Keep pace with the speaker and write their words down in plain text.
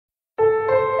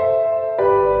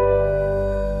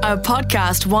A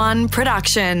Podcast One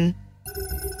production.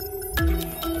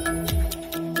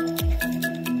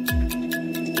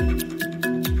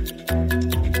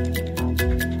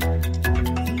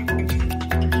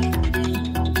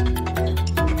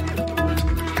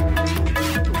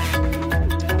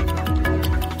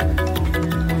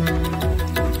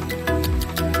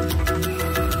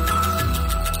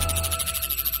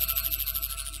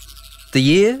 The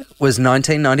year was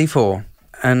 1994,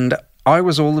 and I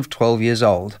was all of 12 years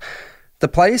old. The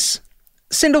place?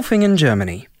 Sindelfingen,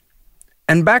 Germany.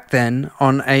 And back then,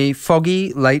 on a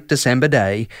foggy late December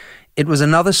day, it was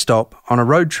another stop on a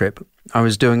road trip I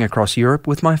was doing across Europe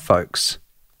with my folks.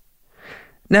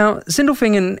 Now,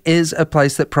 Sindelfingen is a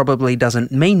place that probably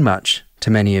doesn't mean much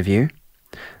to many of you,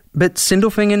 but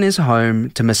Sindelfingen is home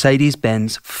to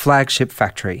Mercedes-Benz flagship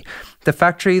factory, the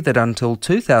factory that until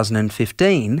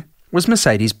 2015 was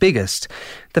Mercedes' biggest,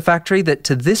 the factory that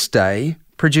to this day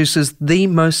produces the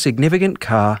most significant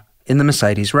car in the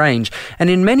Mercedes range, and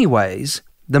in many ways,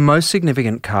 the most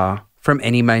significant car from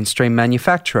any mainstream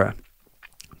manufacturer,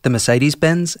 the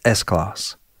Mercedes-Benz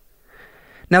S-Class.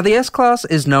 Now, the S-Class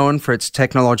is known for its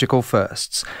technological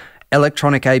firsts: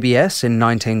 electronic ABS in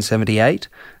 1978,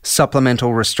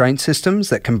 supplemental restraint systems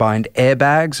that combined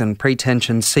airbags and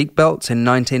pre-tensioned seatbelts in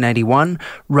 1981,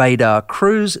 radar,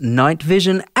 cruise, night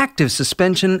vision, active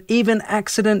suspension, even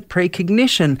accident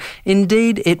precognition.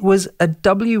 Indeed, it was a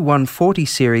W140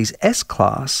 Series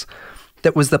S-Class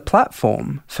that was the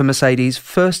platform for Mercedes'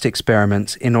 first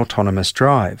experiments in autonomous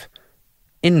drive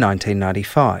in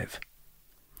 1995.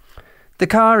 The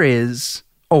car is,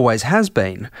 always has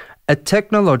been, a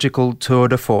technological tour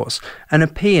de force, an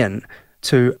paean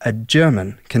to a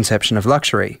German conception of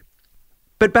luxury.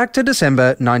 But back to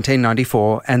December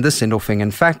 1994 and the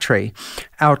Sindelfingen factory.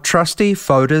 Our trusty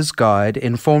Foder's guide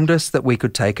informed us that we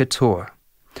could take a tour.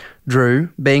 Drew,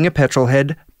 being a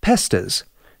petrolhead, pesters.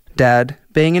 Dad,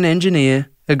 being an engineer,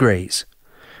 agrees.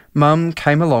 Mum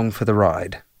came along for the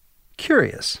ride.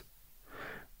 Curious.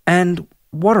 And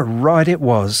what a ride it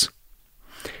was.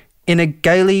 In a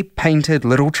gaily painted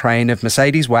little train of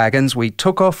Mercedes wagons, we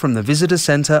took off from the visitor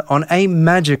centre on a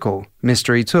magical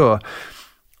mystery tour.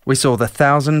 We saw the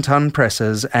 1,000-ton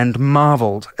presses and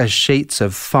marvelled as sheets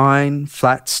of fine,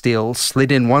 flat steel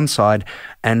slid in one side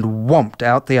and whomped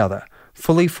out the other,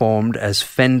 fully formed as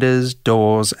fenders,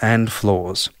 doors and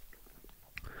floors.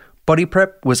 Body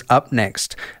prep was up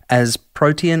next, as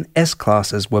Protean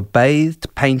S-classes were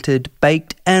bathed, painted,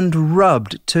 baked and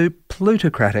rubbed to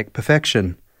plutocratic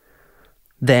perfection.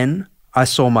 Then I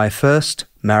saw my first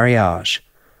marriage,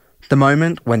 the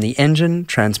moment when the engine,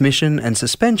 transmission and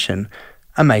suspension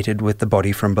are mated with the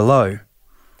body from below.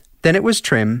 Then it was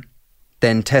trim,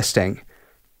 then testing,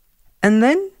 and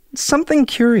then something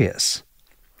curious.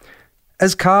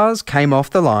 As cars came off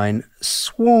the line,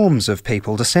 swarms of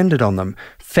people descended on them,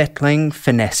 fettling,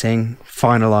 finessing,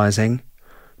 finalising,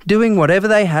 doing whatever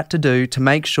they had to do to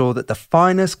make sure that the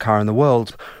finest car in the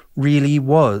world really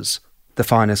was the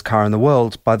finest car in the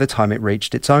world by the time it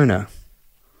reached its owner.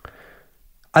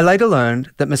 I later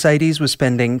learned that Mercedes was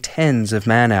spending tens of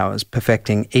man-hours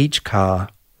perfecting each car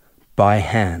by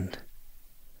hand.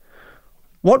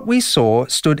 What we saw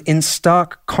stood in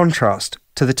stark contrast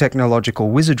to the technological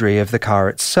wizardry of the car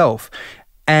itself,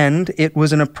 and it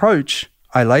was an approach,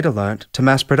 I later learnt, to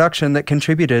mass production that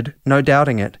contributed, no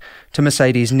doubting it, to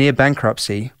Mercedes' near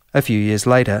bankruptcy a few years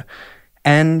later,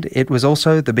 and it was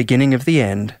also the beginning of the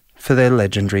end for their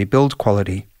legendary build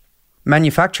quality.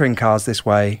 Manufacturing cars this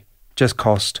way just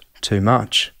cost too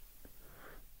much.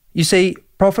 You see,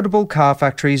 profitable car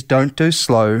factories don't do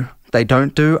slow, they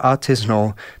don't do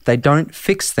artisanal, they don't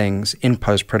fix things in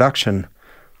post-production.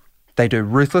 They do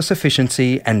ruthless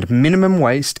efficiency and minimum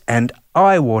waste and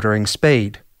eye-watering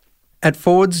speed. At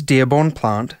Ford's Dearborn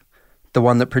plant, the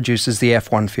one that produces the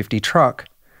F-150 truck,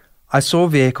 I saw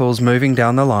vehicles moving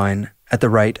down the line at the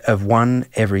rate of 1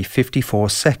 every 54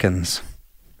 seconds.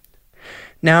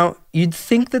 Now, you'd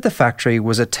think that the factory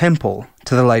was a temple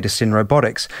to the latest in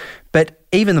robotics, but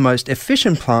even the most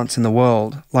efficient plants in the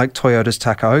world, like Toyota's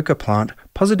Takaoka plant,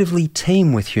 positively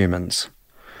teem with humans.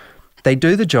 They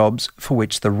do the jobs for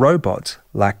which the robots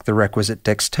lack the requisite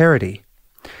dexterity.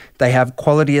 They have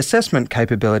quality assessment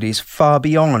capabilities far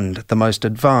beyond the most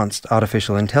advanced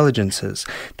artificial intelligences.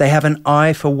 They have an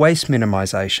eye for waste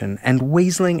minimisation and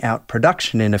weaseling out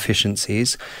production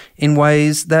inefficiencies in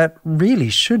ways that really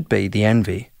should be the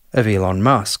envy of Elon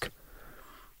Musk.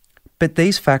 But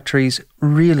these factories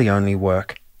really only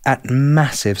work at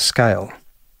massive scale.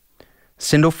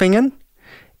 Sindelfingen?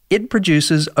 It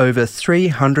produces over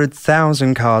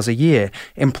 300,000 cars a year,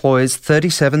 employs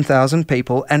 37,000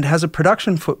 people, and has a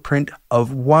production footprint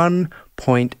of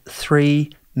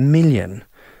 6.3 million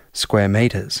square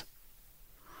metres.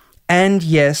 And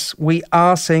yes, we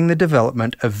are seeing the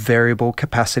development of variable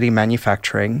capacity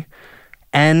manufacturing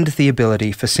and the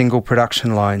ability for single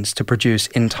production lines to produce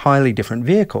entirely different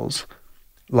vehicles,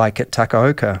 like at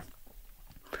Takaoka.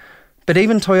 But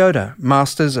even Toyota,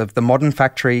 masters of the modern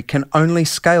factory, can only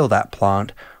scale that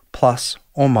plant plus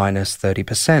or minus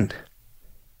 30%.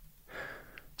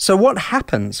 So what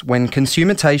happens when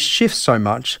consumer taste shifts so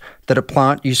much that a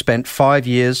plant you spent 5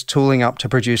 years tooling up to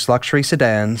produce luxury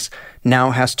sedans now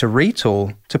has to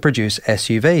retool to produce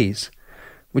SUVs,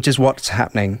 which is what's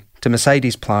happening to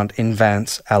Mercedes' plant in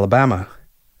Vance, Alabama?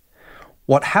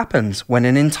 What happens when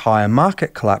an entire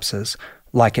market collapses,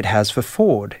 like it has for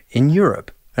Ford in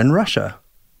Europe and Russia?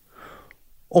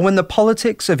 Or when the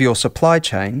politics of your supply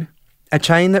chain, a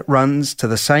chain that runs to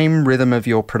the same rhythm of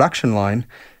your production line,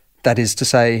 that is to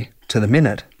say, to the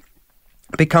minute,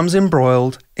 becomes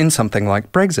embroiled in something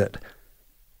like Brexit.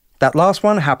 That last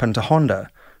one happened to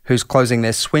Honda, who's closing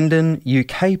their Swindon,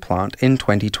 UK plant in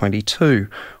 2022,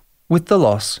 with the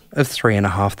loss of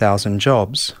 3,500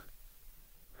 jobs.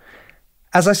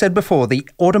 As I said before, the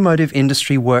automotive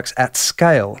industry works at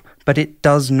scale, but it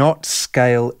does not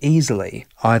scale easily,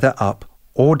 either up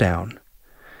or down.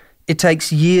 It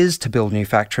takes years to build new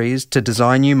factories, to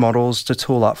design new models to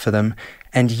tool up for them,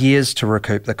 and years to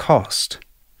recoup the cost.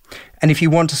 And if you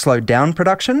want to slow down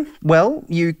production, well,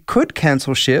 you could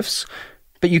cancel shifts,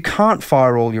 but you can't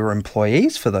fire all your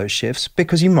employees for those shifts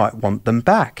because you might want them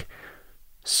back.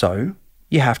 So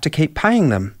you have to keep paying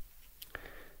them.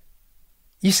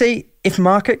 You see, if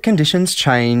market conditions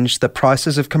change, the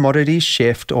prices of commodities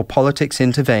shift, or politics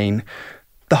intervene,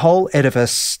 the whole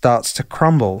edifice starts to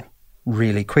crumble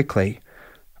really quickly,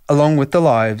 along with the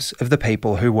lives of the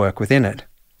people who work within it.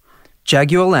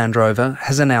 Jaguar Land Rover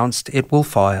has announced it will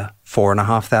fire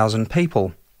 4,500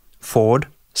 people. Ford,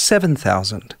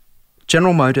 7,000.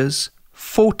 General Motors,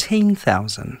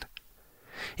 14,000.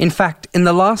 In fact, in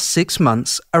the last 6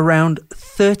 months, around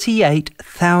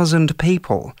 38,000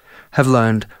 people have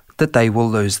learned that they will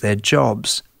lose their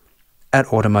jobs at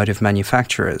automotive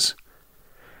manufacturers.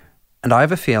 And I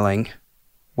have a feeling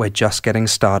we're just getting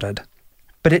started.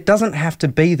 But it doesn't have to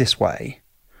be this way.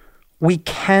 We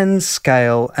can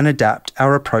scale and adapt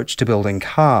our approach to building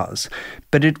cars,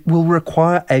 but it will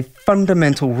require a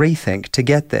fundamental rethink to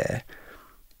get there.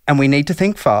 And we need to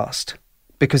think fast,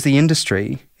 because the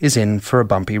industry is in for a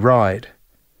bumpy ride.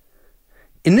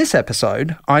 In this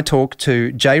episode, I talk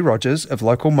to Jay Rogers of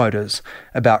Local Motors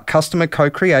about customer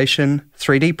co-creation,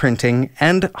 3D printing,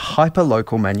 and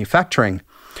hyper-local manufacturing.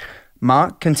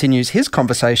 Mark continues his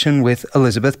conversation with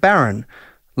Elizabeth Barron,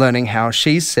 learning how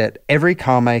she's set every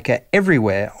car maker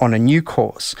everywhere on a new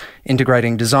course,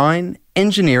 integrating design,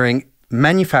 engineering,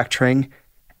 manufacturing,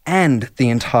 and the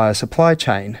entire supply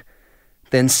chain.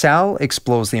 Then Sal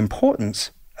explores the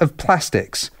importance of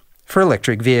plastics for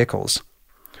electric vehicles.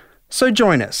 So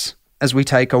join us as we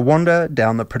take a wander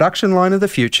down the production line of the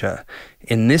future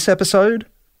in this episode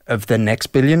of The Next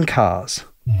Billion Cars.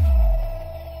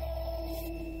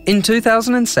 In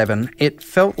 2007, it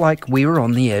felt like we were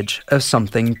on the edge of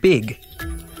something big.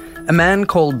 A man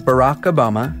called Barack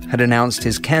Obama had announced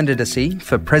his candidacy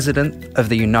for President of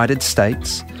the United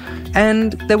States,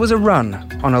 and there was a run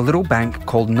on a little bank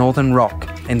called Northern Rock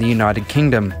in the United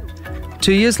Kingdom.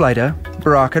 2 years later,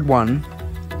 Barack had won,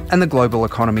 and the global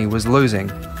economy was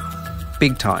losing.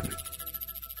 Big time.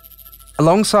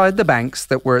 Alongside the banks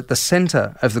that were at the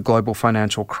centre of the global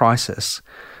financial crisis,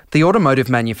 the automotive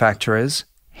manufacturers,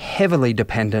 heavily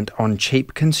dependent on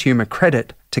cheap consumer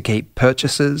credit to keep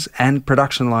purchases and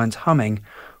production lines humming,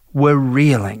 were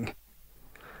reeling.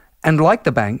 And like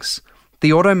the banks, the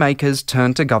automakers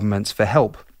turned to governments for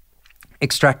help,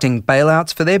 extracting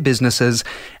bailouts for their businesses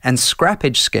and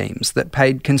scrappage schemes that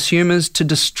paid consumers to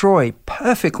destroy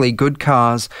perfectly good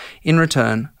cars in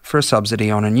return for a subsidy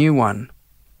on a new one.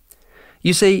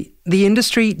 You see, the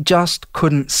industry just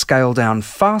couldn't scale down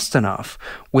fast enough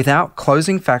without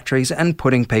closing factories and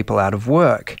putting people out of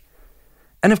work.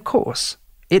 And of course,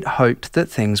 it hoped that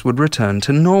things would return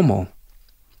to normal.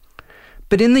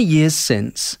 But in the years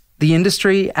since, the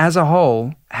industry as a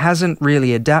whole hasn't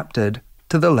really adapted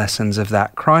to the lessons of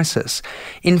that crisis.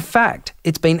 In fact,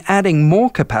 it's been adding more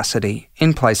capacity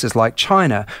in places like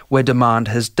China, where demand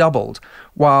has doubled,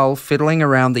 while fiddling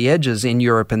around the edges in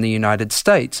Europe and the United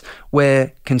States,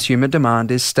 where consumer demand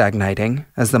is stagnating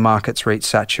as the markets reach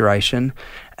saturation,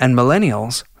 and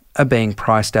millennials are being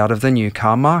priced out of the new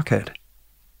car market.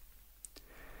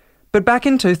 But back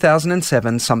in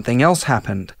 2007, something else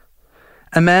happened.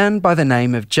 A man by the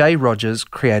name of Jay Rogers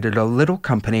created a little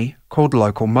company called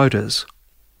Local Motors.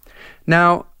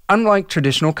 Now, Unlike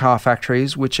traditional car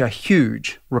factories, which are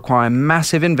huge, require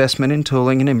massive investment in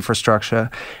tooling and infrastructure,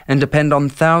 and depend on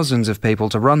thousands of people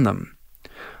to run them,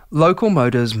 Local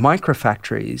Motors'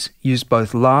 microfactories use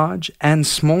both large and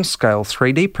small-scale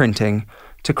 3D printing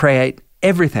to create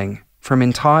everything from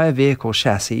entire vehicle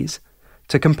chassis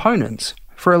to components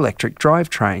for electric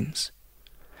drivetrains.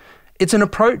 It's an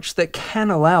approach that can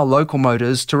allow Local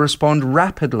Motors to respond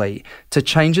rapidly to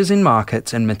changes in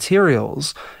markets and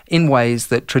materials in ways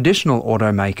that traditional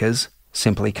automakers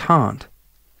simply can't.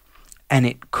 And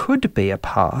it could be a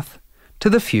path to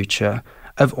the future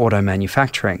of auto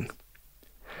manufacturing.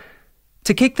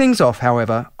 To kick things off,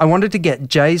 however, I wanted to get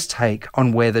Jay's take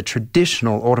on where the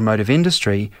traditional automotive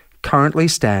industry currently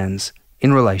stands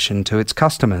in relation to its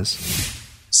customers.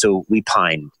 So we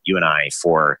pine, you and I,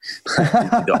 for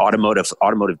the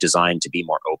automotive design to be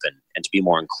more open and to be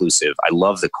more inclusive. I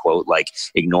love the quote, like,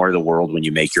 ignore the world when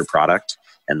you make your product,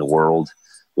 and the world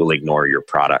will ignore your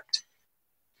product.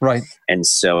 Right. And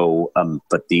so,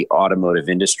 but the automotive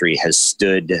industry has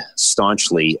stood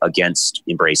staunchly against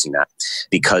embracing that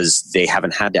because they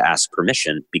haven't had to ask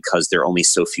permission because there are only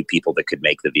so few people that could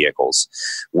make the vehicles.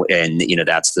 And,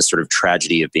 that's the sort of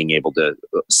tragedy of being able to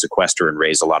sequester and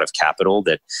raise a lot of capital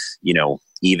that,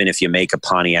 even if you make a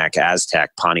Pontiac Aztek,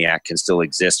 Pontiac can still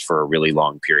exist for a really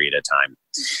long period of time.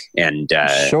 And,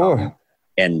 sure.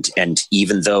 And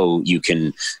even though you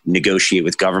can negotiate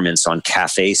with governments on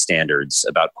CAFE standards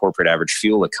about corporate average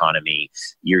fuel economy,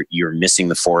 you're missing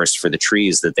the forest for the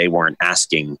trees that they weren't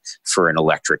asking for an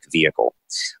electric vehicle.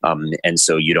 And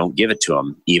so you don't give it to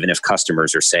them, even if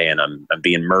customers are saying, I'm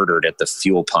being murdered at the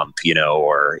fuel pump,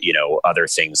 or other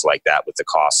things like that with the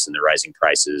costs and the rising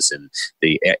prices, and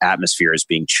the atmosphere is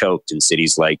being choked in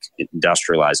cities like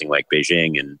industrializing like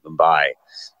Beijing and Mumbai.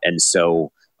 And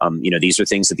so these are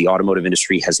things that the automotive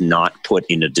industry has not put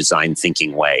in a design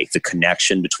thinking way. The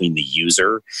connection between the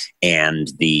user and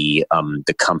the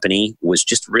company was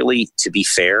just really, to be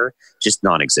fair, just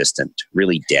non-existent,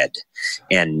 really dead.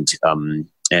 And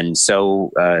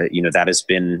so that has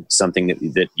been something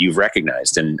that you've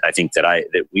recognized, and I think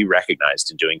that we recognized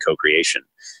in doing co-creation.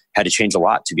 Had to change a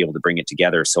lot to be able to bring it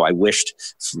together. So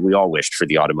we all wished for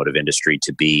the automotive industry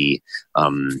to be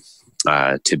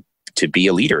to be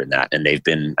a leader in that, and they've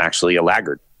been actually a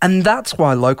laggard. And that's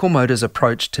why Local Motors'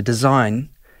 approach to design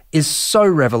is so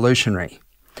revolutionary.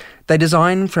 They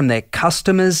design from their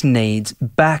customers' needs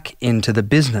back into the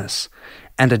business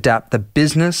and adapt the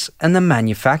business and the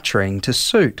manufacturing to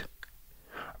suit.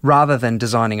 Rather than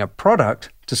designing a product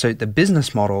to suit the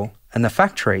business model and the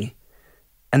factory,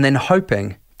 and then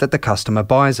hoping that the customer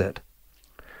buys it.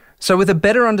 So with a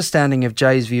better understanding of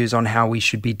Jay's views on how we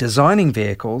should be designing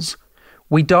vehicles,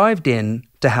 we dived in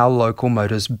to how Local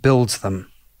Motors builds them.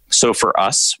 So for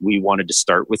us, we wanted to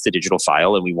start with the digital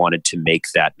file, and we wanted to make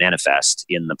that manifest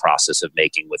in the process of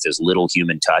making with as little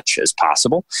human touch as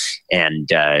possible,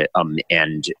 and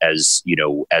as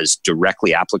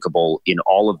directly applicable in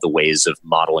all of the ways of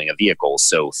modeling a vehicle.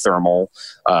 So thermal,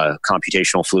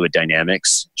 computational fluid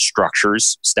dynamics,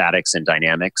 structures, statics, and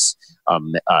dynamics.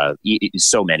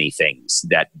 So many things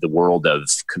that the world of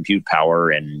compute power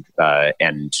and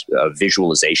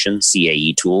visualization,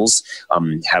 CAE tools,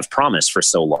 have promised for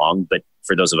so long. But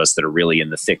for those of us that are really in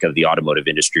the thick of the automotive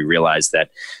industry, realize that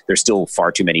there's still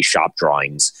far too many shop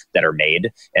drawings that are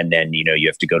made. And then, you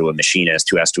have to go to a machinist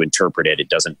who has to interpret it. It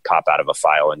doesn't pop out of a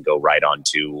file and go right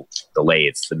onto the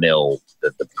lathe, the mill,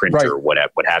 the printer, what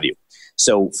have you.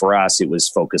 So for us, it was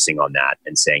focusing on that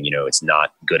and saying, it's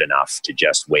not good enough to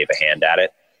just wave a hand at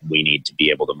it. We need to be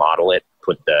able to model it,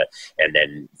 and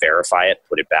then verify it,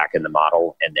 put it back in the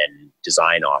model, and then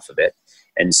design off of it.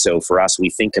 And so for us, we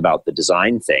think about the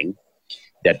design thing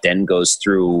that then goes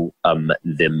through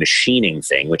the machining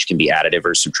thing, which can be additive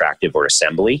or subtractive or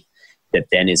assembly, that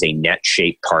then is a net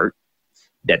shape part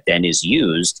that then is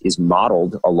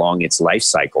modeled along its life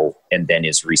cycle and then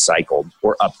is recycled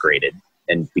or upgraded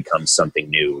and becomes something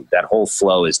new. That whole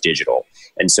flow is digital.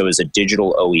 And so as a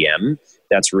digital OEM,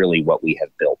 that's really what we have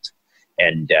built.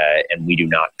 And we do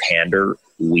not pander.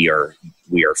 We are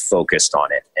focused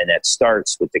on it. And that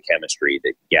starts with the chemistry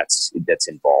that's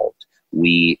involved.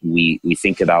 We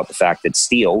think about the fact that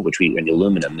steel, and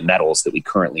aluminum, the metals that we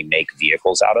currently make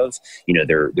vehicles out of,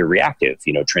 they're reactive,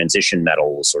 transition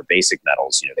metals or basic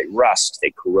metals, they rust,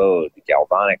 they corrode,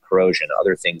 galvanic corrosion,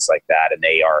 other things like that. And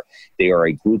they are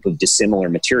a group of dissimilar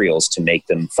materials to make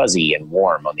them fuzzy and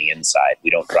warm on the inside.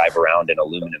 We don't drive around in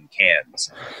aluminum cans.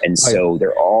 And so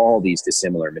they're all these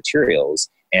dissimilar materials.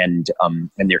 And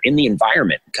they're in the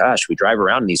environment. Gosh, we drive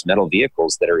around in these metal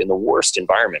vehicles that are in the worst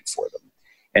environment for them.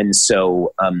 And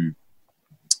so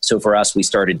So for us, we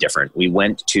started different. We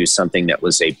went to something that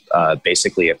was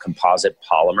basically a composite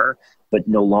polymer, but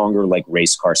no longer like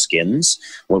race car skins.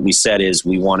 What we said is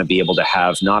we want to be able to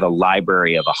have not a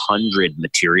library of 100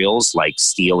 materials like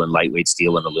steel and lightweight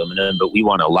steel and aluminum, but we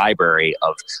want a library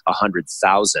of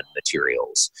 100,000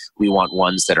 materials. We want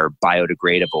ones that are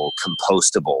biodegradable,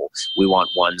 compostable. We want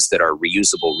ones that are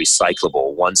reusable,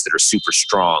 recyclable, ones that are super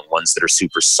strong, ones that are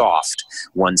super soft,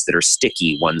 ones that are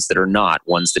sticky, ones that are not,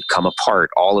 ones that come apart,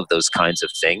 all of those kinds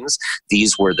of things.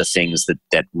 These were the things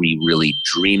that we really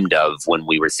dreamed of when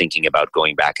we were thinking about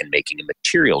going back and making a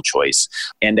material choice.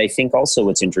 And I think also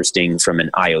what's interesting from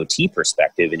an IoT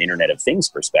perspective, an Internet of Things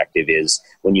perspective, is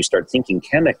when you start thinking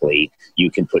chemically, you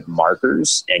can put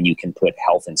markers and you can put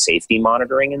health and safety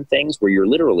monitoring and things where you're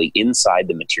literally inside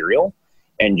the material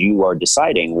and you are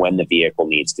deciding when the vehicle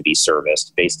needs to be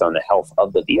serviced based on the health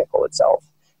of the vehicle itself.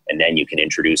 And then you can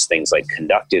introduce things like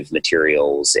conductive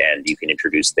materials, and you can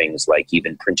introduce things like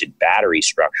even printed battery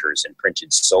structures and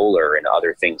printed solar and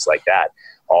other things like that,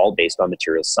 all based on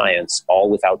material science, all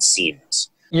without seams.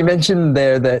 You mentioned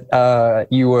there that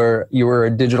you were a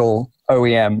digital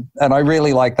OEM, and I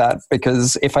really like that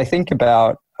because if I think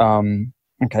about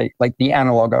like the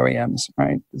analog OEMs,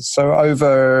 right? So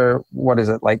over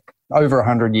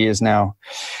 100 years now,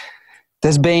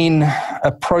 there's been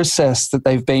a process that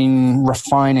they've been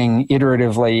refining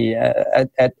iteratively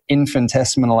at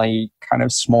infinitesimally kind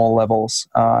of small levels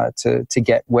to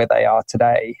get where they are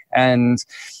today. And,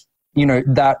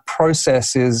 that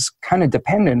process is kind of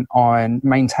dependent on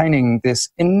maintaining this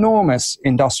enormous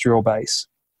industrial base.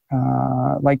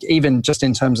 Like even just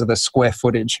in terms of the square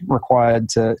footage required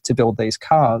to build these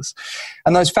cars.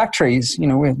 And those factories,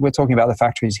 we're talking about the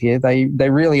factories here, they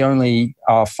really only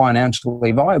are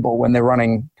financially viable when they're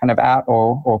running kind of at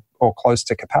or close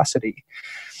to capacity.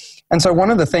 And so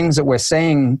one of the things that we're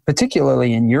seeing,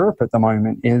 particularly in Europe at the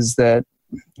moment, is that,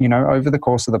 over the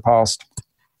course of the past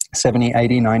 70,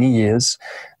 80, 90 years,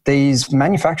 these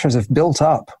manufacturers have built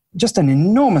up just an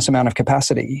enormous amount of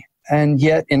capacity. And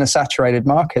yet in a saturated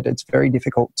market, it's very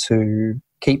difficult to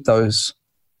keep those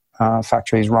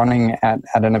factories running at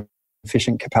an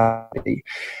efficient capacity.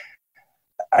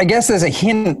 I guess there's a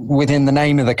hint within the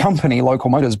name of the company, Local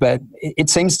Motors, but it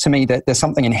seems to me that there's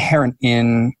something inherent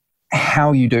in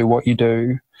how you do what you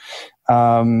do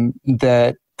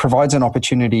that provides an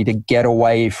opportunity to get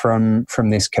away from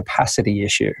this capacity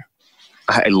issue.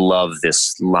 I love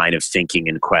this line of thinking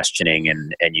and questioning,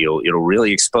 and it'll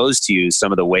really expose to you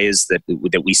some of the ways that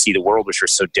we see the world, which are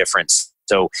so different.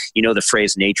 So, the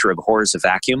phrase "nature abhors a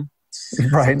vacuum,"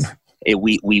 right?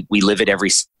 We live it every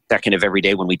second of every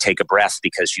day when we take a breath,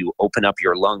 because you open up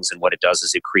your lungs, and what it does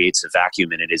is it creates a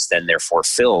vacuum, and it is then therefore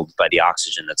filled by the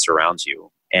oxygen that surrounds you.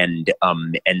 And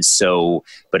so,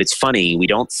 but it's funny, we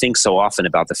don't think so often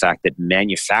about the fact that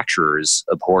manufacturers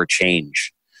abhor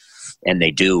change, and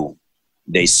they do.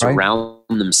 They surround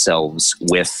themselves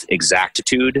with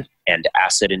exactitude and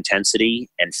asset intensity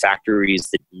and factories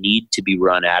that need to be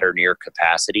run at or near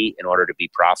capacity in order to be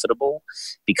profitable,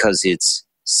 because it's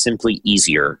simply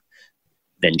easier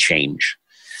than change.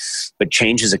 But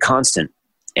change is a constant.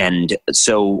 And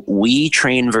so we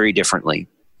train very differently.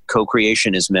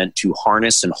 Co-creation is meant to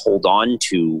harness and hold on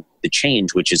to the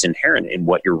change, which is inherent in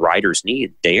what your riders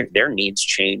need. Their needs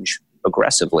change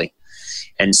aggressively.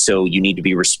 And so you need to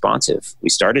be responsive. We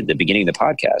started at the beginning of the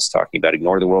podcast talking about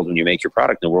ignore the world when you make your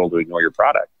product, and the world will ignore your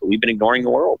product. But we've been ignoring the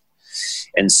world.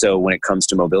 And so when it comes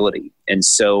to mobility, and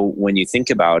so when you think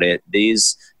about it,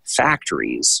 these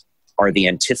factories are the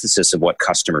antithesis of what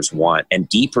customers want. And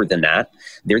deeper than that,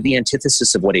 they're the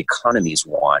antithesis of what economies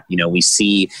want. We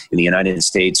see in the United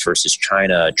States versus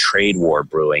China a trade war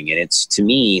brewing. And it's, to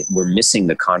me, we're missing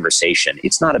the conversation.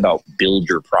 It's not about build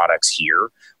your products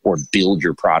here or build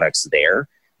your products there.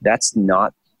 That's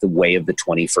not the way of the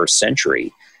 21st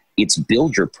century. It's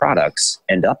build your products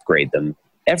and upgrade them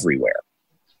everywhere.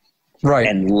 Right.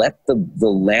 And let the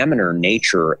laminar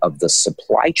nature of the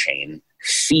supply chain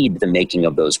feed the making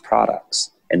of those products.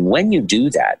 And when you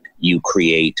do that, you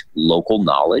create local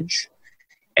knowledge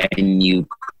and you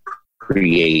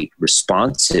create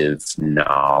responsive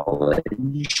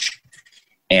knowledge,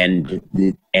 and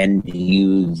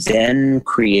you then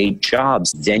create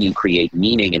jobs, then you create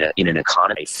meaning in an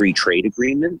economy, free trade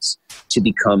agreements to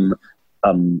become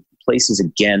places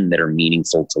again that are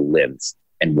meaningful to live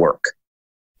and work.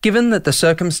 Given that the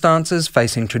circumstances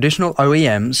facing traditional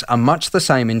OEMs are much the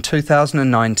same in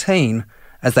 2019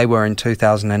 as they were in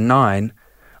 2009,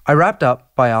 I wrapped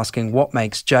up by asking what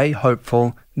makes Jay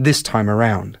hopeful this time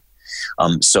around.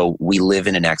 So we live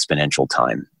in an exponential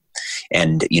time.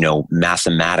 And,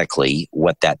 mathematically,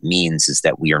 what that means is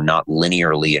that we are not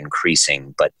linearly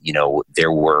increasing, but,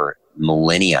 there were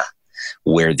millennia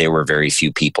where there were very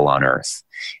few people on Earth.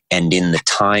 And in the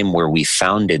time where we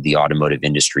founded the automotive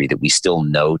industry that we still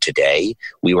know today,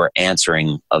 we were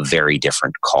answering a very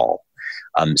different call.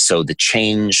 So the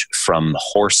change from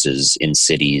horses in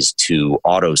cities to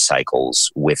auto cycles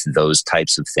with those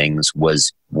types of things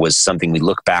was something we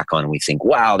look back on and we think,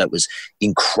 wow, that was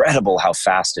incredible how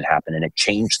fast it happened and it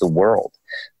changed the world.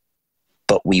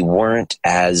 But we weren't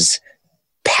as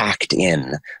packed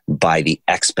in by the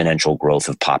exponential growth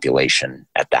of population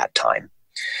at that time.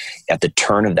 At the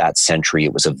turn of that century,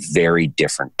 it was a very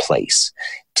different place.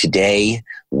 Today,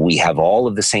 we have all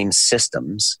of the same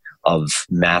systems of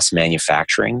mass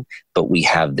manufacturing, but we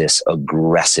have this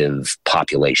aggressive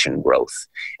population growth.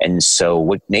 And so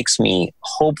what makes me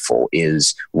hopeful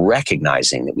is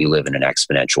recognizing that we live in an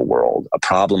exponential world, a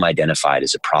problem identified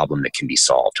as a problem that can be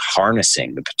solved,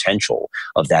 harnessing the potential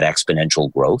of that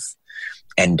exponential growth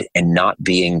and not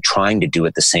trying to do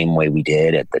it the same way we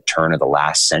did at the turn of the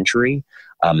last century.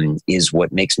 Is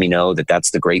what makes me know that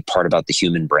that's the great part about the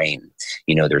human brain.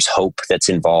 There's hope that's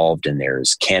involved, and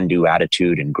there's can-do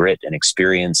attitude and grit and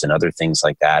experience and other things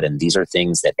like that. And these are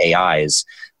things that AIs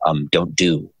don't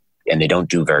do, and they don't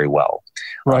do very well,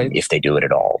 if they do it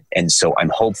at all. And so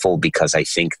I'm hopeful because I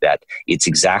think that it's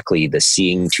exactly the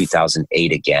seeing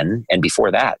 2008 again. And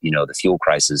before that, the fuel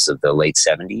crisis of the late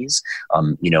 70s,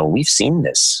 we've seen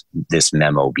this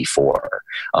memo before.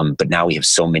 But now we have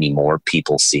so many more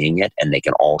people seeing it, and they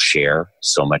can all share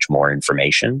so much more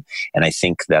information. And I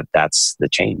think that that's the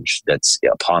change that's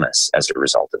upon us as a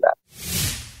result of that.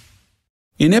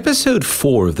 In episode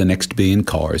 4 of The Next Billion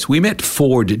Cars, we met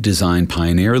Ford design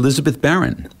pioneer Elizabeth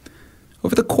Barron.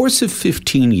 Over the course of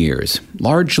 15 years,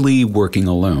 largely working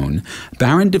alone,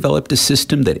 Barron developed a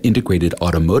system that integrated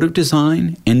automotive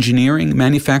design, engineering,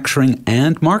 manufacturing,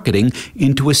 and marketing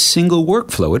into a single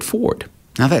workflow at Ford.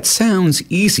 Now that sounds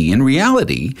easy. In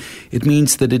reality, it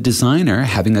means that a designer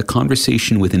having a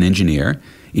conversation with an engineer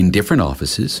in different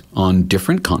offices, on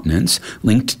different continents,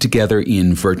 linked together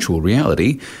in virtual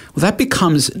reality, well, that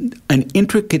becomes an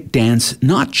intricate dance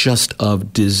not just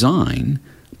of design,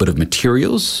 but of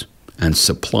materials and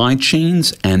supply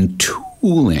chains and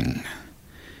tooling.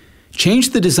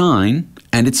 Change the design,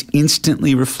 and it's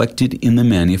instantly reflected in the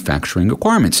manufacturing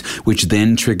requirements, which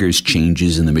then triggers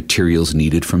changes in the materials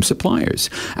needed from suppliers,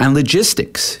 and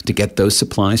logistics to get those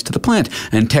supplies to the plant,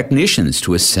 and technicians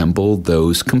to assemble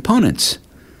those components.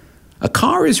 A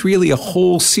car is really a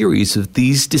whole series of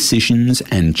these decisions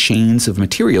and chains of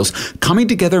materials coming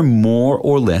together more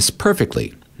or less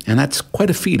perfectly, and that's quite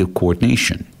a feat of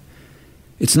coordination.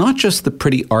 It's not just the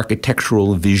pretty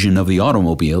architectural vision of the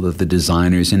automobile that the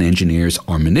designers and engineers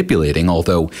are manipulating,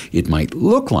 although it might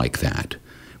look like that.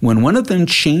 When one of them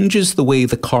changes the way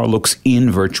the car looks in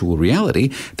virtual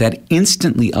reality, that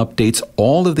instantly updates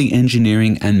all of the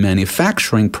engineering and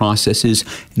manufacturing processes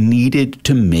needed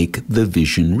to make the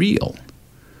vision real.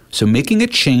 So making a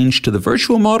change to the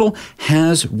virtual model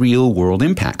has real-world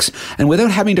impacts. And without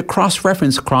having to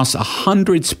cross-reference across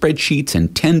 100 spreadsheets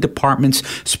and 10 departments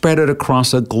spread out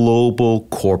across a global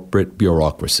corporate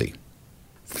bureaucracy.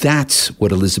 That's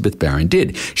what Elizabeth Barron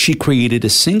did. She created a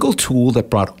single tool that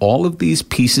brought all of these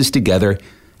pieces together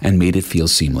and made it feel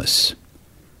seamless.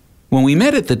 When we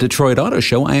met at the Detroit Auto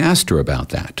Show, I asked her about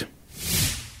that.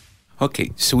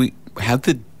 Okay, so we have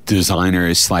the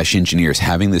designers/engineers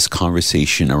having this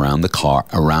conversation around the car,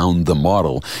 around the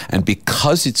model. And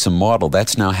because it's a model,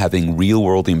 that's now having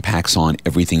real-world impacts on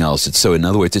everything else. So in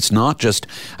other words, it's not just,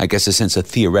 I guess, a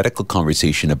theoretical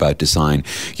conversation about design.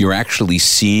 You're actually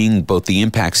seeing both the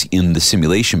impacts in the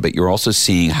simulation, but you're also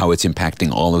seeing how it's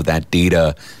impacting all of that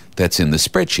data that's in the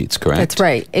spreadsheets, correct? That's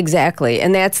right, exactly.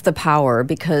 And that's the power,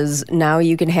 because now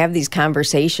you can have these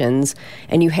conversations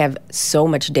and you have so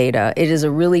much data. It is a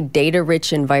really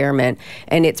data-rich environment,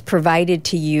 and it's provided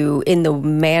to you in the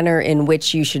manner in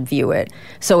which you should view it.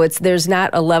 So there's not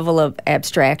a level of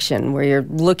abstraction where you're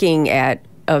looking at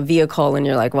a vehicle and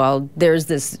you're like, well, there's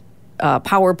this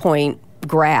PowerPoint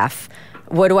graph.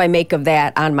 What do I make of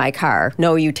that on my car?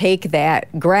 No, you take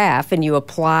that graph and you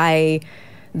apply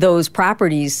those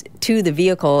properties to the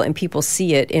vehicle, and people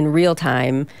see it in real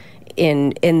time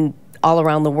in all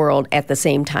around the world at the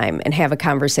same time and have a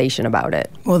conversation about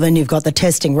it. Well, then you've got the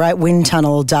testing, right? Wind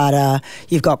tunnel data,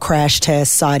 you've got crash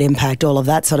tests, side impact, all of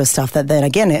that sort of stuff that then,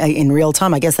 again, in real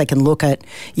time, I guess they can look at,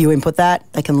 you input that,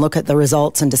 they can look at the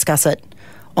results and discuss it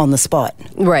on the spot.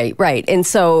 Right. And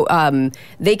so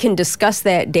they can discuss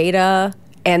that data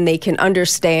and they can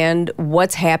understand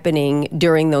what's happening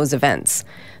during those events.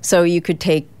 So you could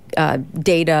take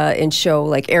data and show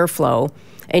like airflow,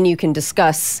 and you can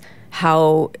discuss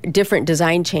how different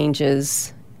design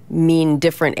changes mean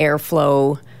different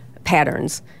airflow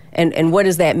patterns. And what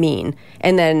does that mean?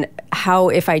 And then how,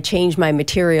 if I change my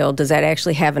material, does that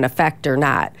actually have an effect or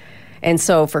not? And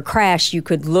so for crash, you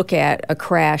could look at a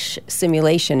crash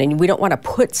simulation, and we don't want to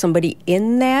put somebody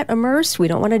in that immersed. We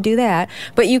don't want to do that.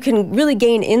 But you can really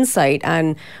gain insight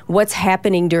on what's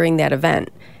happening during that event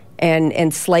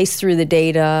and slice through the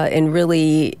data and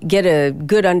really get a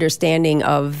good understanding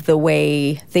of the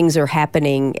way things are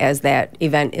happening as that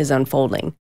event is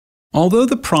unfolding. Although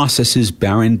the processes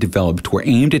Barron developed were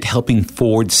aimed at helping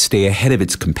Ford stay ahead of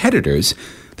its competitors,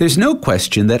 there's no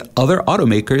question that other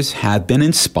automakers have been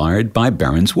inspired by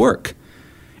Barron's work.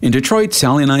 In Detroit,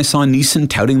 Sally and I saw Nissan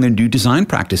touting their new design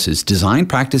practices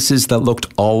that looked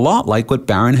a lot like what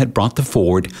Barron had brought to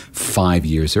Ford 5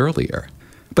 years earlier.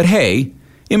 But hey,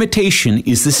 imitation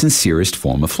is the sincerest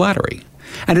form of flattery.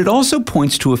 And it also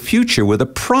points to a future where the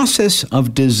process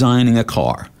of designing a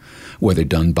car, whether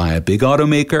done by a big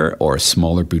automaker or a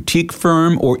smaller boutique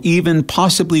firm, or even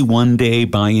possibly one day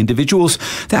by individuals,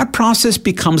 that process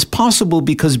becomes possible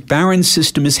because Barron's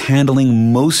system is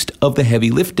handling most of the heavy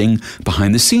lifting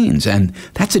behind the scenes, and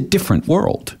that's a different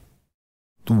world.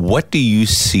 What do you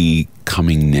see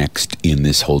coming next in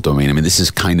this whole domain? I mean, this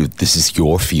is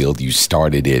your field. You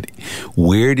started it.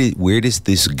 Where does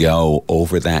this go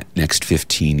over that next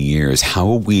 15 years? How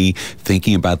are we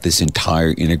thinking about this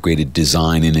entire integrated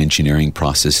design and engineering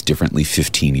process differently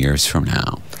 15 years from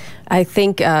now? I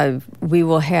think we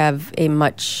will have a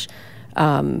much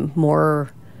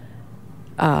more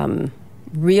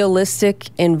realistic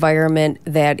environment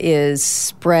that is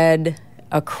spread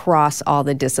across all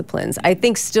the disciplines. I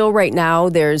think still right now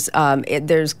there's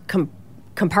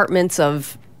compartments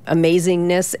of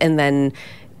amazingness and then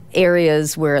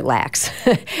areas where it lacks.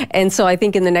 And so I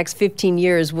think in the next 15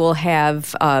 years we'll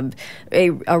have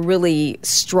a really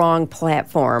strong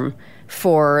platform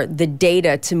for the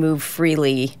data to move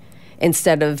freely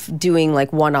instead of doing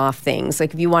like one-off things.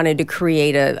 Like if you wanted to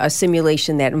create a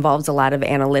simulation that involves a lot of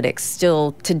analytics,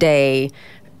 still today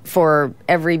for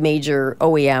every major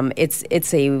OEM,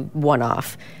 it's a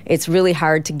one-off. It's really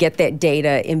hard to get that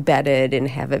data embedded and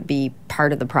have it be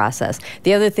part of the process.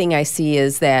 The other thing I see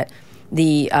is that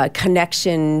the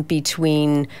connection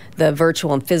between the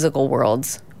virtual and physical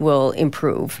worlds will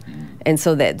improve, and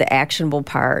so that the actionable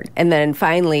part. And then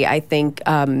finally, I think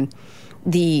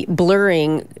the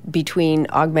blurring between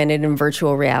augmented and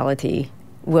virtual reality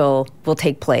will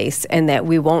take place, and that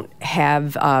we won't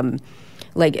have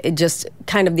just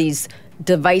kind of these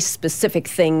device-specific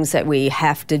things that we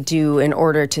have to do in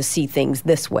order to see things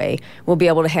this way. We'll be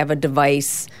able to have a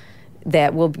device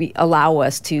that will allow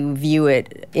us to view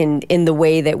it in the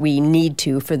way that we need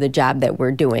to for the job that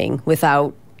we're doing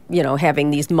without,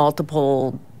 having these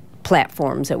multiple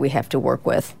platforms that we have to work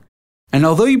with. And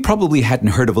although you probably hadn't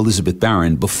heard of Elizabeth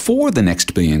Barron before the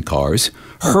next billion cars,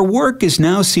 her work is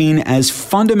now seen as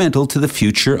fundamental to the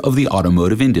future of the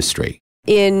automotive industry.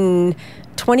 In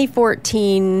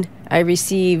 2014, I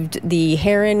received the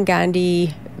Heron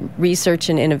Gandhi Research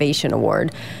and Innovation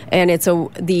Award, and it's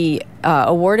the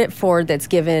award at Ford that's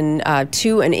given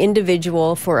to an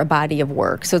individual for a body of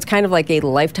work. So it's kind of like a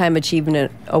lifetime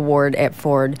achievement award at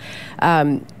Ford,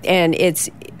 and it's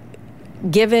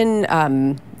given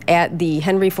at the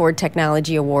Henry Ford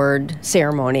Technology Award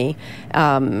ceremony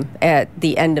at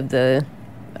the end of the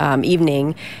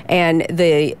evening, and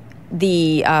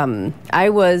I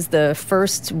was the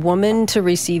first woman to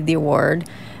receive the award,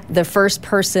 the first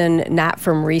person not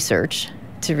from research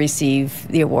to receive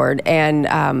the award,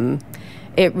 and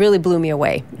it really blew me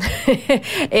away.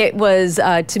 It was,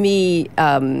 to me,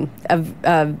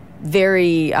 a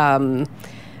very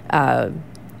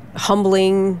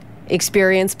humbling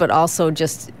experience, but also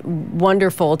just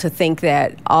wonderful to think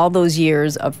that all those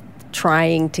years of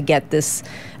trying to get this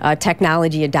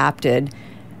technology adopted,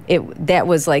 that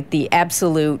was like the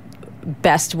absolute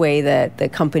best way that the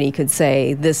company could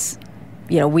say this,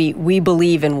 we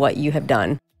believe in what you have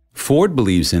done. Ford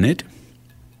believes in it.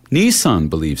 Nissan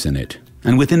believes in it.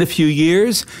 And within a few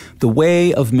years, the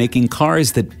way of making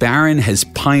cars that Barron has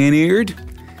pioneered,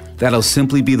 that'll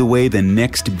simply be the way the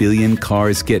next billion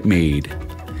cars get made.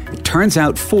 It turns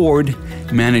out Ford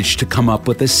managed to come up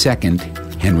with a second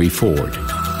Henry Ford.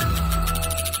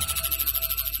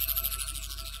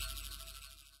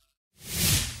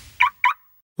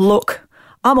 Look,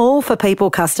 I'm all for people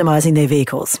customising their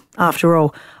vehicles. After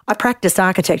all, I practiced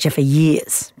architecture for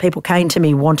years. People came to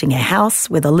me wanting a house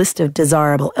with a list of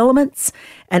desirable elements,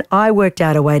 and I worked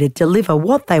out a way to deliver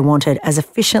what they wanted as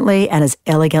efficiently and as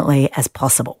elegantly as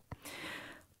possible.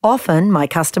 Often my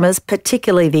customers,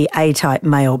 particularly the A-type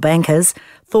male bankers,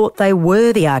 thought they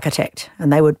were the architect,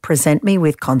 and they would present me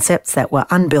with concepts that were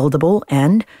unbuildable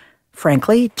and,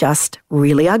 frankly, just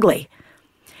really ugly.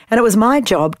 And it was my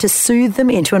job to soothe them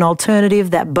into an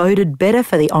alternative that boded better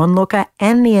for the onlooker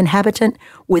and the inhabitant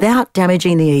without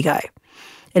damaging the ego.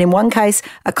 And in one case,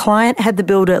 a client had the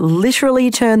builder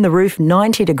literally turn the roof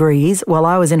 90 degrees while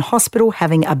I was in hospital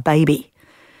having a baby.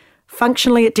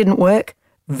 Functionally, it didn't work.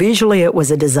 Visually, it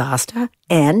was a disaster.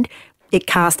 And it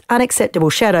cast unacceptable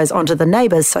shadows onto the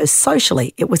neighbours, so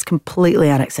socially, it was completely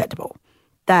unacceptable.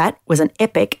 That was an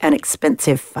epic and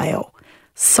expensive fail.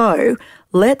 So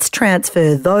let's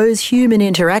transfer those human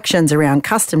interactions around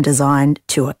custom design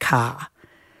to a car.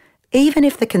 Even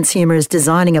if the consumer is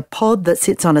designing a pod that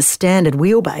sits on a standard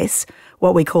wheelbase,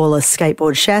 what we call a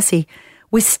skateboard chassis,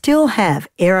 we still have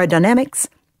aerodynamics,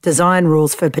 design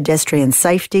rules for pedestrian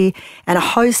safety, and a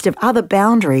host of other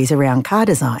boundaries around car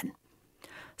design.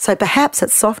 So perhaps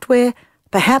it's software,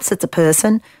 perhaps it's a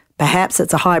person, perhaps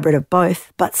it's a hybrid of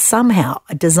both, but somehow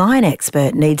a design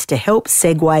expert needs to help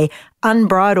segue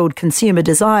unbridled consumer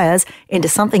desires into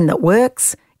something that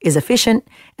works, is efficient,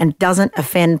 and doesn't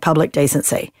offend public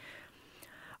decency.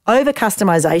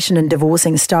 Over-customisation and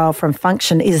divorcing style from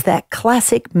function is that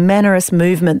classic mannerist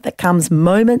movement that comes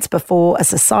moments before a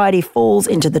society falls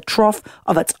into the trough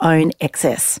of its own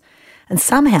excess. And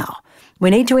somehow, we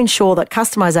need to ensure that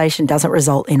customisation doesn't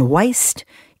result in waste,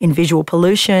 in visual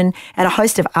pollution, and a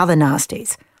host of other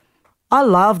nasties. I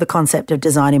love the concept of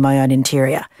designing my own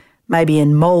interior, maybe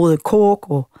in moulded cork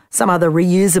or some other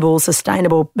reusable,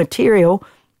 sustainable material,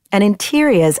 and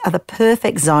interiors are the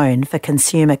perfect zone for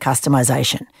consumer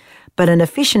customisation. But an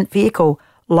efficient vehicle,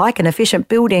 like an efficient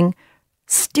building,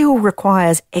 still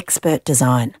requires expert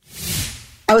design.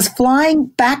 I was flying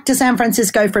back to San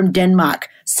Francisco from Denmark,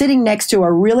 sitting next to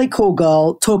a really cool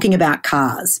girl talking about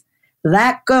cars.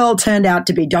 That girl turned out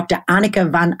to be Dr.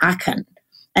 Annika van Aken,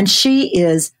 and she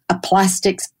is a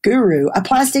plastics guru, a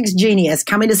plastics genius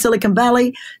coming to Silicon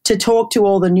Valley to talk to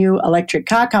all the new electric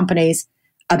car companies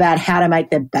about how to make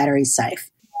their batteries safe.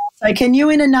 So can you,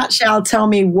 in a nutshell, tell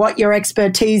me what your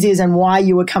expertise is and why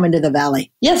you were coming to the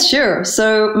Valley? Yes, sure.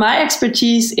 So my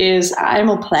expertise is I'm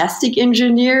a plastic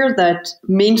engineer. That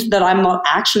means that I'm not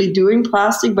actually doing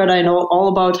plastic, but I know all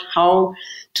about how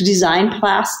to design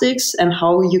plastics and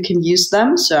how you can use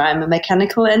them. So I'm a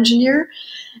mechanical engineer.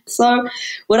 So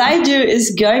what I do is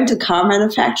going to car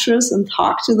manufacturers and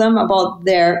talk to them about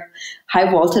their high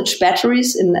voltage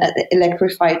batteries in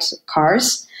electrified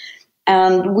cars.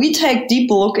 And we take deep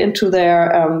look into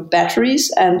their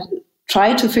batteries and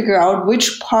try to figure out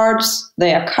which parts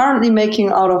they are currently making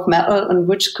out of metal and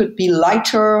which could be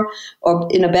lighter or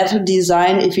in a better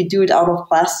design if you do it out of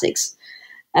plastics.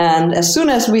 And as soon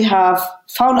as we have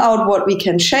found out what we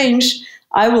can change,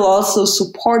 I will also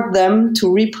support them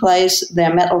to replace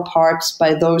their metal parts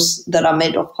by those that are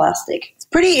made of plastic. It's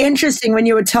pretty interesting when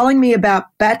you were telling me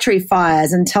about battery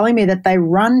fires and telling me that they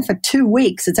run for 2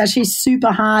 weeks. It's actually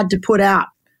super hard to put out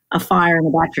a fire in a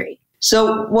battery.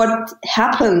 So what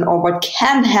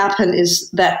can happen is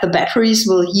that the batteries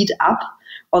will heat up,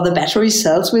 or the battery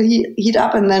cells will heat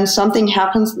up, and then something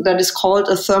happens that is called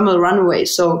a thermal runaway.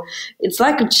 So it's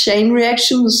like a chain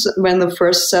reaction. When the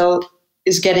first cell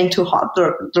is getting too hot,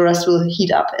 the rest will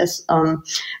heat up as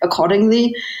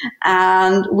accordingly.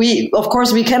 And we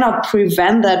cannot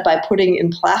prevent that by putting in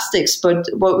plastics, but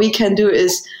what we can do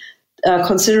is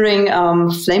considering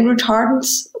flame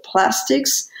retardants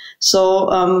plastics.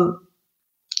 So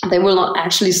they will not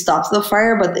actually stop the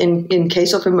fire, but in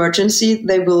case of emergency,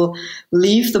 they will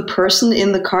leave the person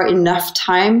in the car enough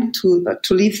time to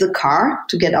leave the car,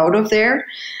 to get out of there.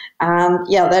 And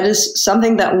yeah, that is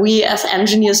something that we as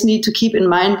engineers need to keep in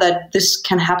mind, that this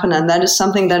can happen. And that is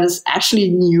something that is actually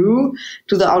new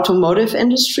to the automotive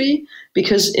industry,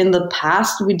 because in the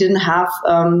past we didn't have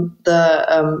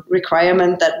the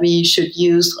requirement that we should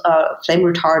use flame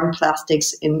retardant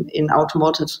plastics in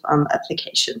automotive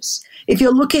applications. If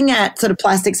you're looking at sort of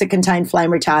plastics that contain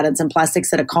flame retardants and plastics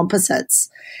that are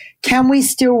composites, can we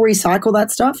still recycle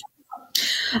that stuff?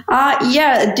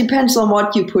 Yeah, it depends on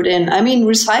what you put in. I mean,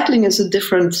 recycling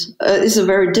is a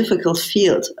very difficult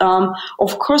field.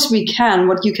 Of course we can.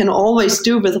 What you can always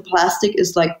do with a plastic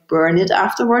is like burn it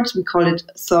afterwards. We call it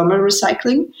thermal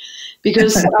recycling.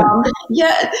 Because,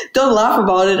 don't laugh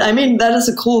about it. I mean, that is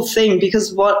a cool thing,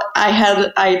 because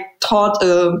I taught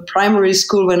a primary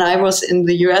school when I was in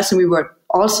the US, and we were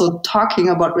also talking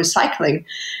about recycling.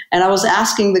 And I was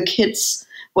asking the kids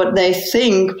what they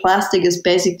think plastic is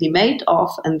basically made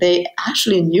of, and they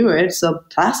actually knew it. So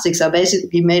plastics are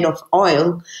basically made of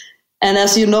oil. And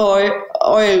as you know,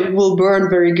 oil will burn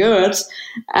very good.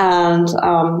 And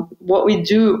what we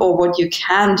do, or what you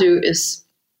can do, is,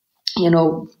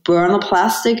 burn the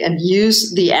plastic and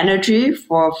use the energy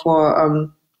for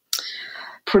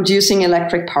producing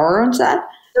electric power on that.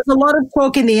 There's a lot of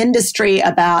talk in the industry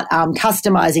about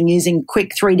customizing using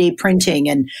quick 3D printing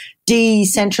and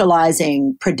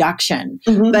decentralizing production.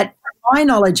 Mm-hmm. But from my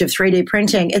knowledge of 3D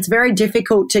printing, it's very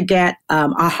difficult to get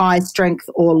a high strength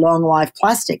or long life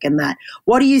plastic in that.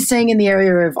 What are you seeing in the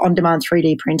area of on-demand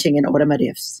 3D printing in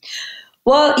automotives?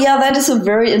 Well, yeah, that is a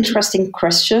very interesting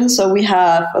question. So we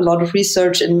have a lot of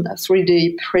research in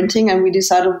 3D printing, and we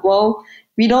decided, well,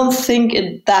 we don't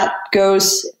think that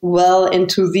goes well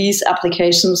into these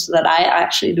applications that I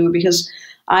actually do, because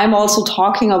I'm also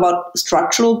talking about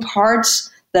structural parts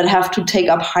that have to take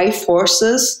up high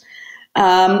forces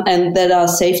and that are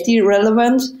safety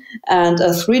relevant. And a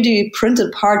 3D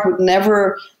printed part would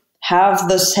never have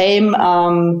the same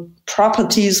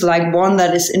properties like one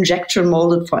that is injection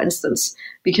molded, for instance,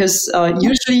 because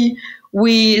usually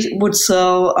we would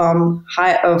sell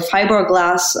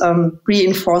fiberglass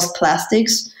reinforced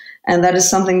plastics, and that is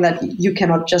something that you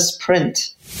cannot just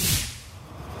print.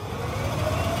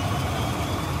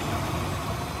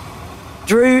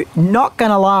 Drew, not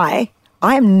going to lie,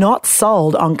 I am not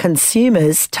sold on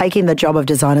consumers taking the job of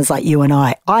designers like you and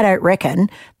I. I don't reckon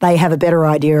they have a better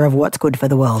idea of what's good for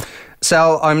the world.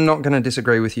 Sal, I'm not going to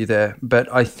disagree with you there,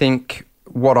 but I think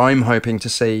what I'm hoping to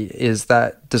see is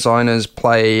that designers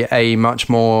play a much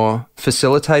more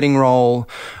facilitating role,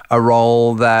 a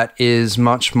role that is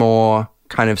much more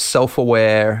kind of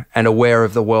self-aware and aware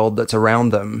of the world that's around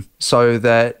them, so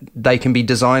that they can be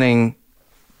designing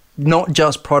not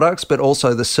just products, but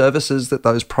also the services that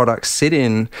those products sit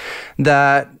in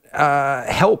that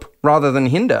help rather than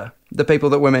hinder the people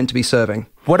that we're meant to be serving.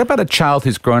 What about a child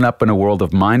who's grown up in a world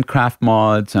of Minecraft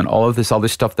mods and all of this other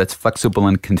stuff that's flexible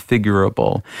and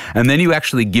configurable, and then you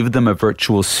actually give them a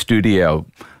virtual studio?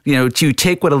 To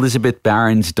take what Elizabeth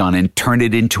Barron's done and turn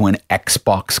it into an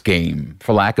Xbox game,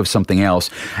 for lack of something else.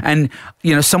 And,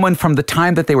 someone from the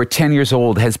time that they were 10 years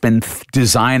old has been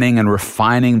designing and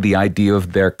refining the idea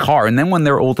of their car. And then when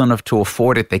they're old enough to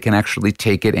afford it, they can actually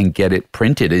take it and get it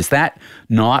printed. Is that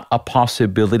not a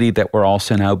possibility that we're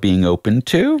also now being open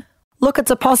to? Look,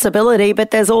 it's a possibility, but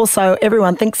there's also,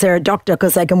 everyone thinks they're a doctor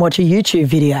because they can watch a YouTube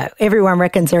video. Everyone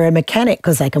reckons they're a mechanic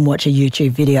because they can watch a YouTube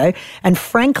video. And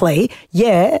frankly,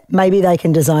 yeah, maybe they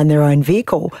can design their own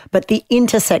vehicle, but the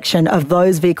intersection of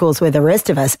those vehicles with the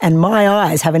rest of us and my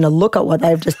eyes having a look at what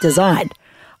they've just designed,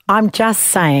 I'm just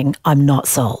saying I'm not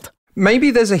sold.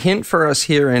 Maybe there's a hint for us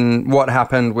here in what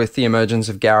happened with the emergence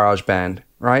of GarageBand,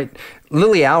 right?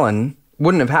 Lily Allen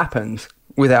wouldn't have happened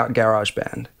without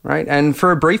GarageBand, right? And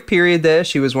for a brief period there,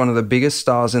 she was one of the biggest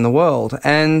stars in the world.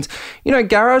 And,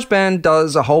 GarageBand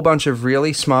does a whole bunch of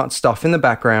really smart stuff in the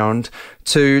background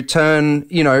to turn,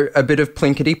 a bit of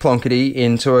plinkety-plonkety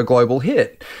into a global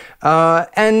hit.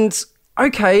 And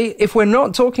okay, if we're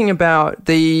not talking about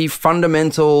the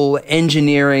fundamental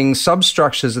engineering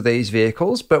substructures of these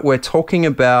vehicles, but we're talking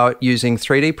about using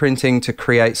 3D printing to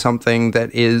create something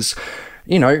that is,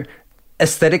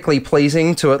 aesthetically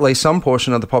pleasing to at least some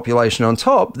portion of the population on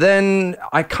top, then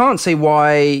I can't see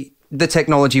why the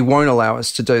technology won't allow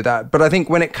us to do that. But I think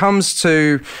when it comes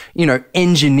to,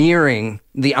 engineering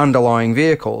the underlying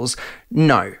vehicles,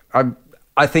 no,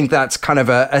 I think that's kind of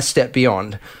a step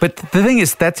beyond. But the thing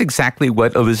is, that's exactly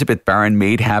what Elizabeth Barron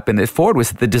made happen at Ford,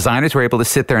 was that the designers were able to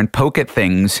sit there and poke at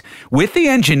things with the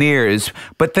engineers,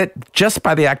 but that just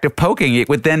by the act of poking, it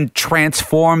would then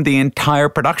transform the entire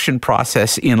production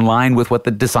process in line with what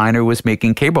the designer was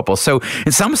making capable. So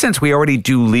in some sense, we already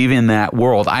do live in that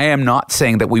world. I am not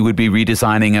saying that we would be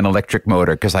redesigning an electric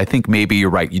motor, because I think maybe you're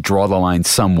right. You draw the line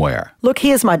somewhere. Look,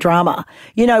 here's my drama.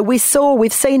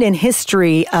 We've seen in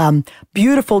history,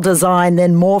 beautiful design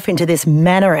then morph into this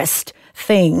mannerist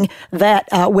thing that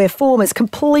where form is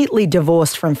completely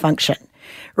divorced from function,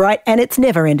 right? And it's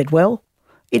never ended well.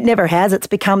 It never has. It's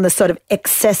become this sort of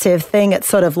excessive thing. It's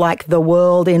sort of like the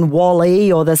world in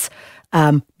WALL-E, or this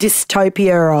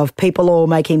dystopia of people all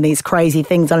making these crazy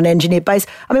things on an engineered base.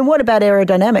 I mean, what about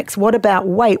aerodynamics? What about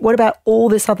weight? What about all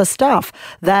this other stuff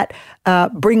that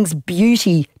brings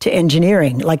beauty to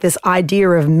engineering, like this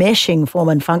idea of meshing form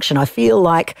and function? I feel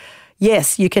like,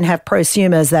 yes, you can have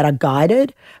prosumers that are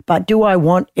guided, but do I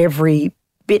want every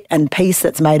bit and piece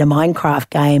that's made a Minecraft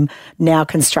game now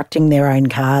constructing their own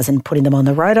cars and putting them on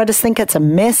the road? I just think it's a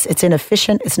mess. It's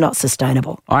inefficient. It's not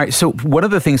sustainable. All right. So one of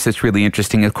the things that's really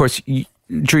interesting, of course,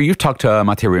 Drew, you've talked to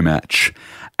Matej Rimec,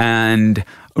 and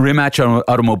Rimac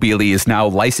Automobili is now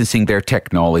licensing their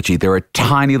technology. They're a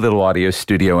tiny little audio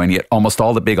studio, and yet almost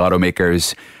all the big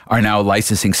automakers are now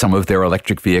licensing some of their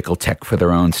electric vehicle tech for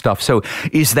their own stuff. So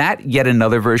is that yet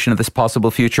another version of this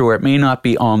possible future where it may not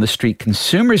be on the street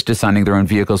consumers designing their own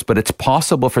vehicles, but it's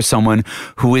possible for someone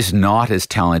who is not as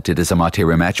talented as a Mate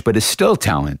Rimac, but is still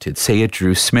talented, say a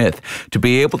Drew Smith, to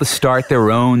be able to start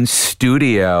their own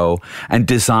studio and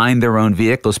design their own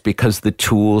vehicles because the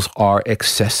tools are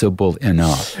accessible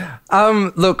enough?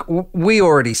 Look, we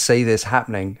already see this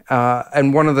happening,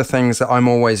 and one of the things that I'm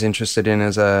always interested in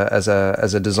as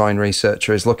a design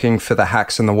researcher is looking for the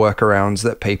hacks and the workarounds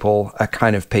that people are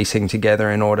kind of piecing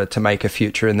together in order to make a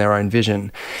future in their own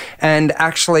vision. And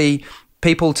actually,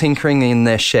 people tinkering in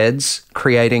their sheds,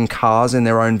 creating cars in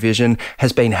their own vision,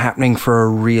 has been happening for a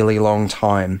really long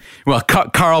time. Well,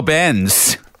 Carl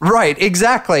Benz. Right,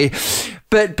 exactly.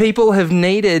 But people have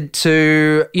needed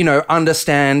to,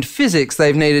 understand physics.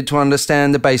 They've needed to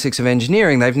understand the basics of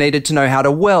engineering. They've needed to know how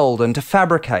to weld and to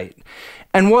fabricate.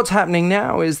 And what's happening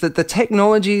now is that the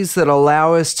technologies that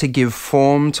allow us to give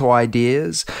form to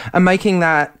ideas are making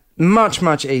that much,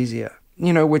 much easier,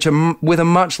 with a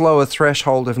much lower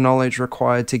threshold of knowledge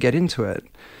required to get into it.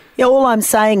 Yeah, all I'm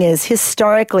saying is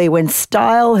historically when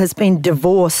style has been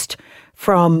divorced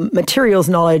from materials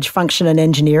knowledge, function and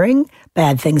engineering,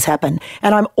 bad things happen.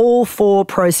 And I'm all for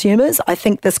prosumers. I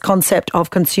think this concept of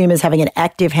consumers having an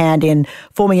active hand in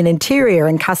forming an interior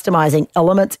and customizing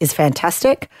elements is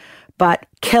fantastic. But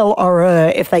quelle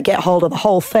horreur if they get hold of the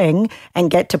whole thing and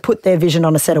get to put their vision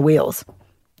on a set of wheels.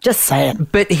 Just saying.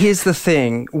 But here's the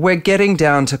thing. We're getting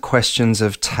down to questions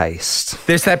of taste.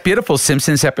 There's that beautiful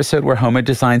Simpsons episode where Homer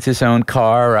designs his own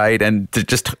car, right? And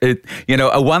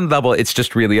at one level, it's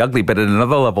just really ugly. But at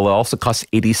another level, it also costs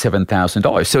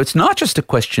 $87,000. So it's not just a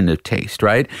question of taste,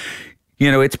 right?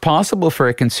 It's possible for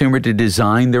a consumer to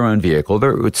design their own vehicle.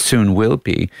 It soon will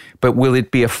be. But will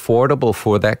it be affordable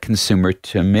for that consumer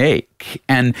to make?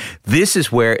 And this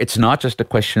is where it's not just a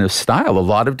question of style. A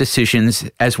lot of decisions,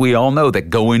 as we all know,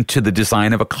 that go into the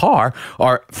design of a car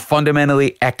are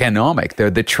fundamentally economic.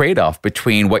 They're the trade-off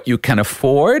between what you can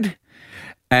afford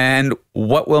and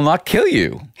what will not kill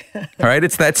you. All right?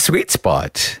 It's that sweet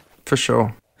spot. For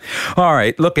sure. All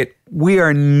right, we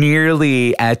are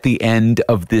nearly at the end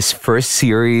of this first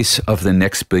series of the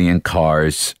Next Billion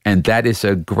Cars, and that is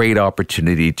a great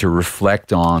opportunity to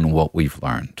reflect on what we've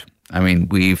learned. I mean,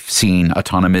 we've seen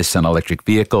autonomous and electric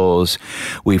vehicles.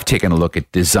 We've taken a look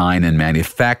at design and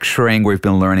manufacturing. We've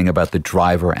been learning about the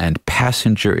driver and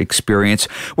passenger experience.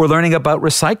 We're learning about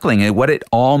recycling and what it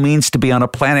all means to be on a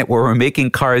planet where we're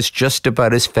making cars just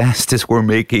about as fast as we're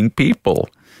making people.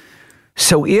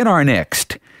 So in our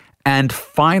next and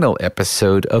final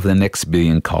episode of the Next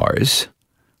Billion Cars,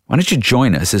 why don't you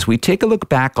join us as we take a look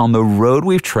back on the road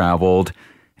we've traveled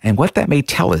and what that may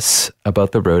tell us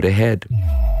about the road ahead.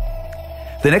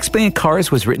 The Next Billion Cars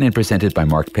was written and presented by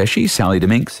Mark Pesce, Sally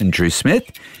Dominguez, and Drew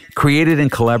Smith, created in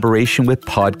collaboration with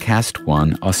Podcast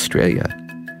One Australia.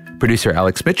 Producer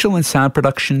Alex Mitchell and sound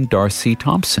production Darcy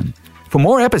Thompson. For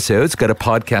more episodes, go to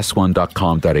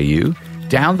podcastone.com.au,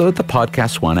 download the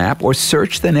Podcast One app, or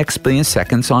search The Next Billion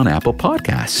Seconds on Apple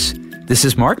Podcasts. This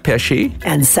is Mark Pesce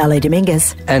and Sally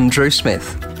Dominguez and Drew Smith,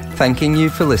 thanking you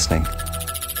for listening.